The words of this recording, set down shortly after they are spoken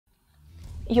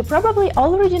You probably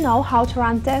already know how to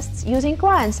run tests using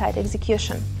client-side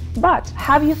execution, but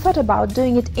have you thought about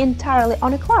doing it entirely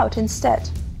on a cloud instead?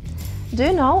 Do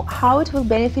you know how it will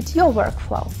benefit your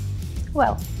workflow?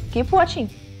 Well, keep watching!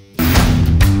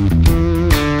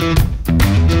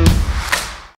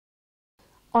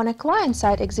 On a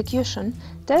client-side execution,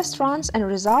 test runs and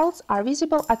results are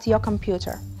visible at your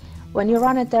computer. When you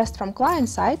run a test from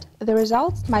client-side, the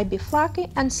results might be flaky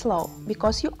and slow,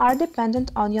 because you are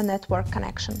dependent on your network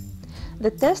connection. The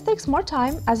test takes more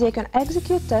time as you can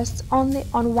execute tests only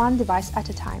on one device at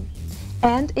a time.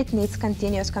 And it needs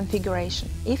continuous configuration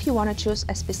if you want to choose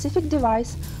a specific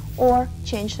device or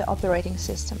change the operating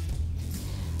system.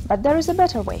 But there is a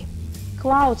better way –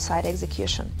 cloud-side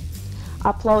execution.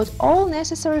 Upload all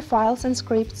necessary files and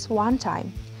scripts one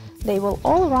time. They will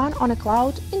all run on a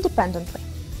cloud independently.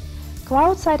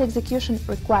 Cloud-side execution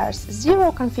requires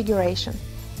zero configuration.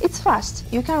 It's fast,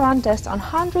 you can run tests on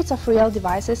hundreds of real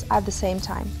devices at the same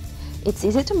time. It's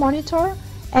easy to monitor,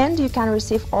 and you can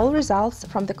receive all results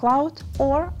from the cloud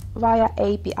or via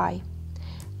API.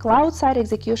 Cloud-side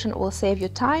execution will save you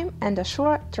time and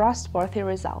assure trustworthy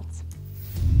results.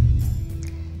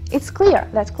 It's clear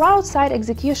that cloud-side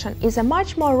execution is a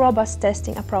much more robust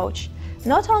testing approach.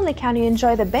 Not only can you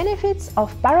enjoy the benefits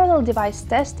of parallel device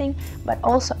testing, but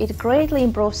also it greatly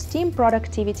improves team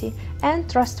productivity and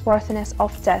trustworthiness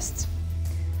of tests.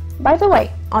 By the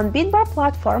way, on Bitbar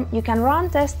platform you can run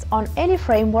tests on any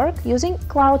framework using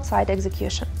cloud-side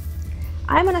execution.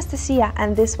 I'm Anastasia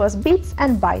and this was Bits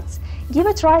and Bytes. Give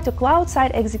a try to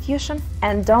cloud-side execution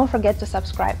and don't forget to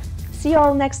subscribe. See you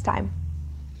all next time!